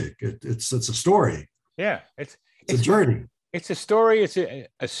logic. It's a story. Yeah, it's a journey. It's a story.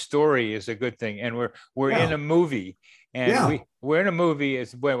 A story is a good thing, and we're in a movie, and we're in a movie.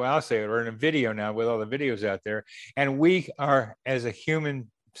 I'll say it. We're in a video now with all the videos out there, and we are, as a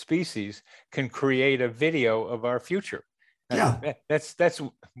human species, can create a video of our future. That's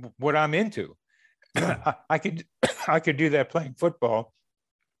what I'm into. Yeah. I could do that playing football.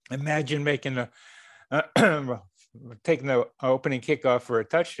 Imagine making taking the opening kickoff for a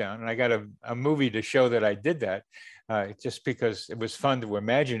touchdown, and I got a movie to show that I did that, just because it was fun to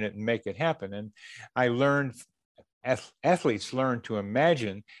imagine it and make it happen. And I learned, athletes learn to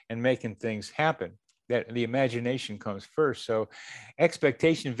imagine and making things happen, that the imagination comes first. So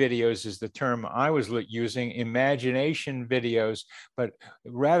expectation videos is the term I was using, imagination videos, but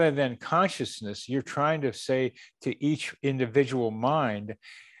rather than consciousness, you're trying to say to each individual mind,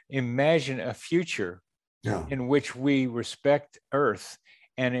 imagine a future in which we respect Earth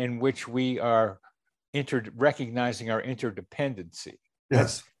and in which we are recognizing our interdependency.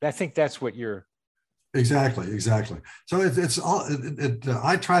 Yes. I think that's what you're. Exactly. So it's all.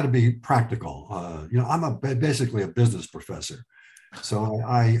 I try to be practical. I'm basically a business professor, so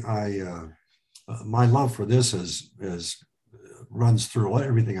my love for this is runs through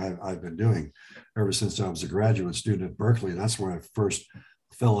everything I've been doing ever since I was a graduate student at Berkeley. That's where I first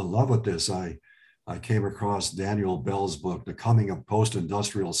fell in love with this. I came across Daniel Bell's book, The Coming of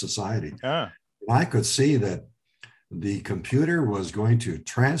Post-Industrial Society. Ah. And I could see that the computer was going to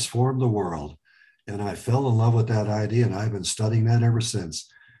transform the world. And I fell in love with that idea, and I've been studying that ever since.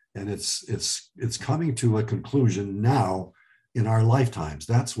 And it's coming to a conclusion now in our lifetimes.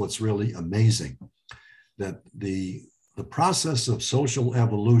 That's what's really amazing, that the process of social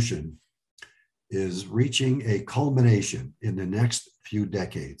evolution is reaching a culmination in the next few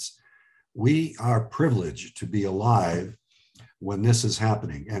decades. We are privileged to be alive when this is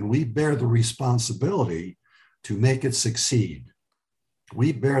happening, and we bear the responsibility to make it succeed.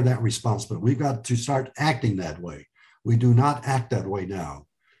 We bear that responsibility. We've got to start acting that way. We do not act that way now.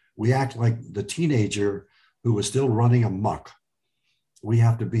 We act like the teenager who is still running amok. We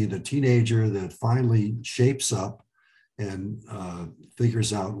have to be the teenager that finally shapes up and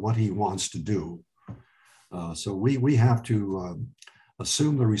figures out what he wants to do. So we have to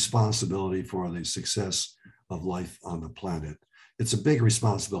assume the responsibility for the success of life on the planet. It's a big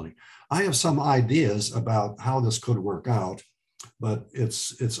responsibility. I have some ideas about how this could work out, but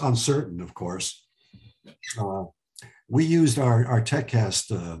it's uncertain, of course. We used our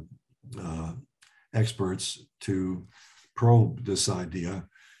TechCast experts to probe this idea,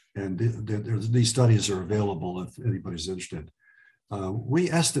 and these studies are available if anybody's interested.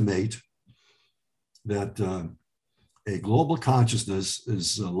 We estimate that a global consciousness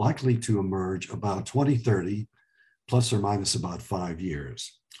is likely to emerge about 2030, plus or minus about 5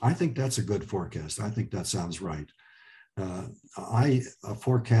 years. I think that's a good forecast. I think that sounds right. I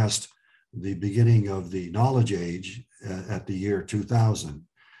forecast the beginning of the knowledge age at the year 2000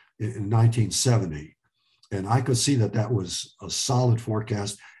 in 1970. And I could see that was a solid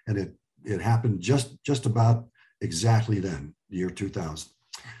forecast, and it happened just about exactly then, the year 2000.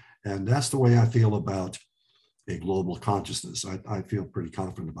 And that's the way I feel about a global consciousness. I feel pretty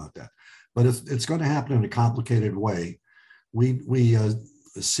confident about that. But it's going to happen in a complicated way. We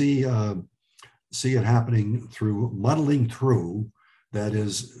see it happening through muddling through. That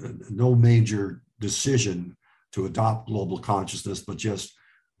is no major decision to adopt global consciousness, but just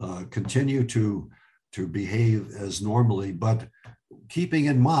continue to behave as normally, but keeping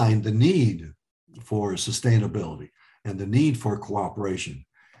in mind the need for sustainability and the need for cooperation.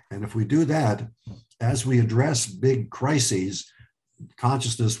 And if we do that, as we address big crises,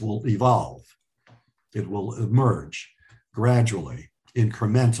 consciousness will evolve. It will emerge gradually,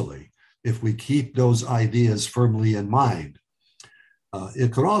 incrementally, if we keep those ideas firmly in mind.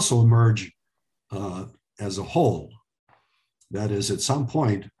 It could also emerge as a whole. That is, at some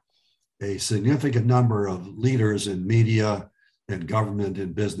point, a significant number of leaders in media and government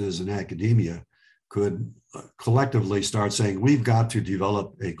and business and academia could collectively start saying, we've got to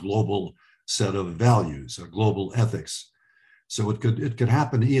develop a global set of values, a global ethics. So it could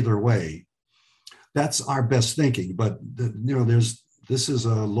happen either way. That's our best thinking, but this is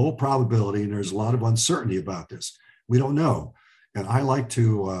a low probability, and there's a lot of uncertainty about this. We don't know. And I like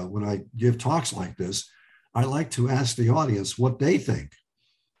to, when I give talks like this, I like to ask the audience what they think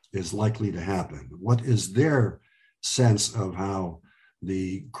is likely to happen. What is their sense of how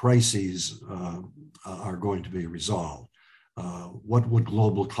the crises are going to be resolved? What would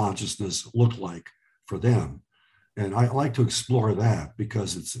global consciousness look like for them? And I like to explore that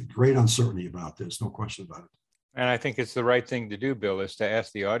because it's a great uncertainty about this, no question about it. And I think it's the right thing to do, Bill, is to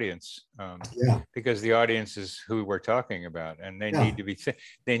ask the audience, because the audience is who we're talking about, and they need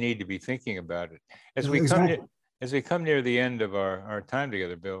to be thinking about it. As we come near the end of our time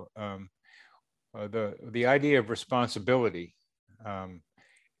together, Bill, the idea of responsibility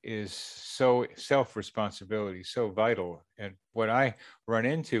is so self-responsibility, so vital. And what I run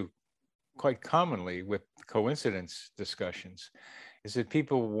into quite commonly with coincidence discussions is that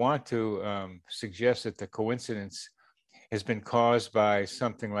people want to suggest that the coincidence has been caused by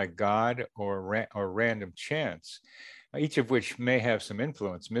something like God or random chance, each of which may have some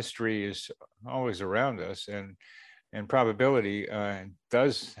influence. Mystery is always around us, and probability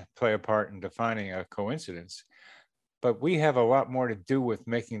does play a part in defining a coincidence. But we have a lot more to do with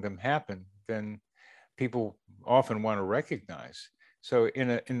making them happen than people often want to recognize. So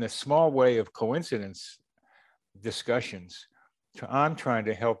in the small way of coincidence discussions, I'm trying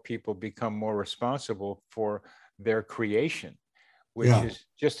to help people become more responsible for their creation. which is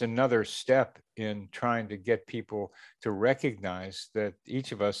just another step in trying to get people to recognize that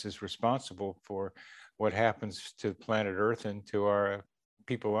each of us is responsible for what happens to planet Earth and to our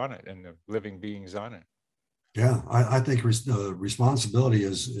people on it and the living beings on it. Yeah, I think responsibility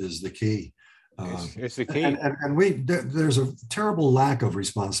is the key. It's the key. And there's a terrible lack of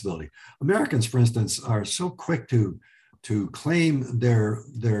responsibility. Americans, for instance, are so quick to claim their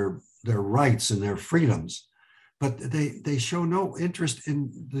rights and their freedoms, but they show no interest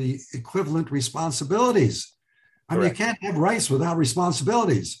in the equivalent responsibilities. I mean, you can't have rights without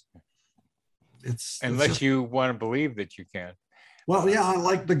responsibilities. Unless you want to believe that you can. Well, yeah, I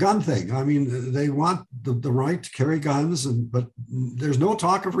like the gun thing. I mean, they want the right to carry guns, but there's no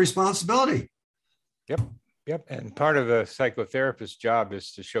talk of responsibility. Yep. And part of the psychotherapist's job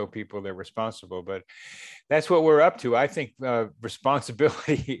is to show people they're responsible, but that's what we're up to. I think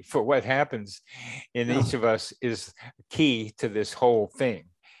responsibility for what happens in each of us is key to this whole thing.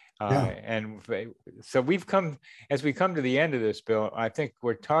 And so as we come to the end of this, Bill, I think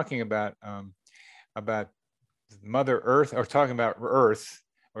we're talking about Mother Earth, or talking about Earth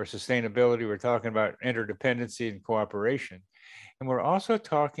or sustainability. We're talking about interdependency and cooperation. And we're also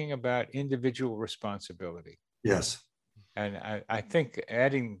talking about individual responsibility. Yes. And I think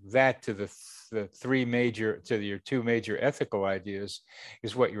adding that to your two major ethical ideas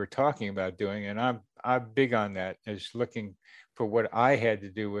is what you were talking about doing. And I'm big on that, is looking for what I had to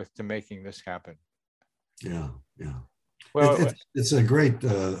do with to making this happen. Yeah. Well, it's a great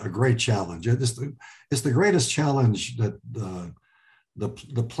challenge. It's the greatest challenge that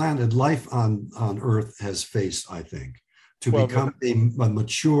the planet life on Earth has faced, I think, to become a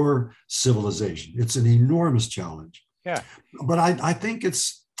mature civilization. It's an enormous challenge. Yeah. But I think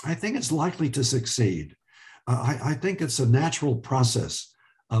it's likely to succeed. I think it's a natural process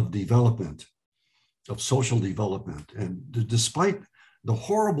of development, of social development, and despite the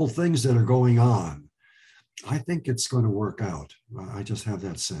horrible things that are going on, I think it's going to work out. I just have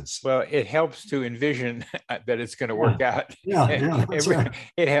that sense. Well, it helps to envision that it's going to work out. Yeah,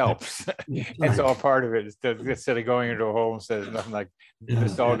 it helps. That's all part of it. Instead of going into a hole and says nothing like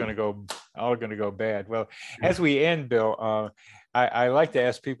it's all going to go bad. Well, as we end, Bill, I like to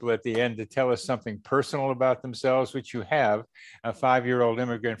ask people at the end to tell us something personal about themselves, which you have. A 5-year-old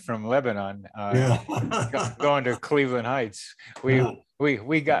immigrant from Lebanon going to Cleveland Heights. We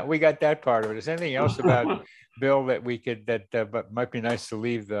got that part of it. Is there anything else about Bill that might be nice to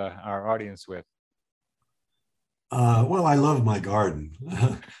leave our audience with? Well, I love my garden.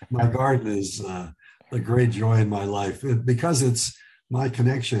 My garden is a great joy in my life because it's my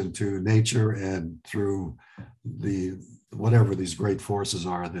connection to nature and through whatever these great forces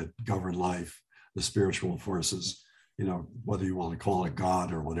are that govern life, the spiritual forces, whether you want to call it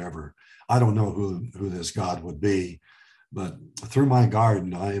God or whatever. I don't know who this God would be, but through my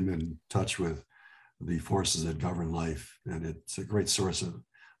garden, I am in touch with the forces that govern life. And it's a great source of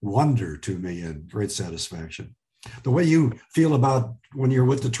wonder to me and great satisfaction. The way you feel about when you're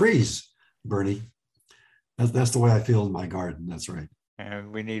with the trees, Bernie, that's the way I feel in my garden. That's right.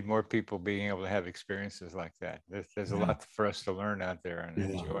 And we need more people being able to have experiences like that. There's a lot for us to learn out there and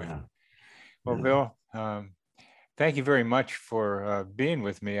enjoy. Yeah. Well, Bill, thank you very much for being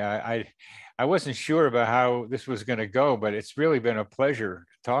with me. I wasn't sure about how this was going to go, but it's really been a pleasure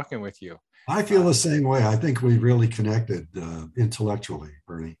talking with you. I feel the same way. I think we really connected intellectually,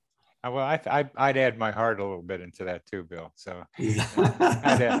 Bernie. Well, I'd add my heart a little bit into that too, Bill. So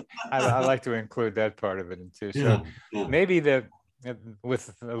I like to include that part of it too. So maybe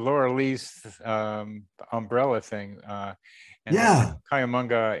with Laura Lee's umbrella thing and the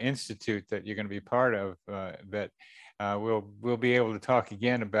Cuyamonga Institute that you're going to be part of, that we'll be able to talk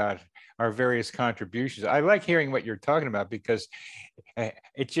again about our various contributions. I like hearing what you're talking about because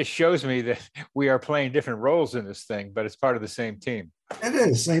it just shows me that we are playing different roles in this thing, but it's part of the same team. It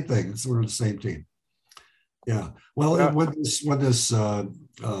is same thing. We're the same team. Yeah. Well, when this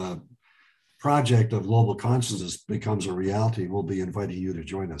project of global consciousness becomes a reality, we'll be inviting you to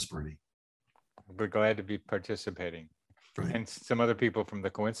join us, Bernie. We're glad to be participating. Right. And some other people from the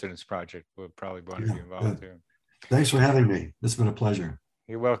Coincidence Project will probably want to be involved too. Thanks for having me. It's been a pleasure.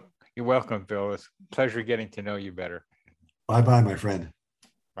 You're welcome, Bill. It's a pleasure getting to know you better. Bye-bye, my friend.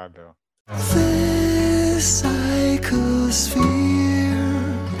 Bye, Bill. This psychosphere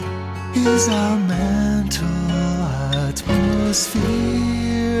is our mental atmosphere,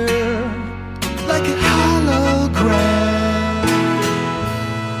 like a hologram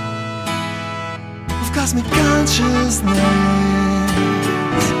of cosmic consciousness.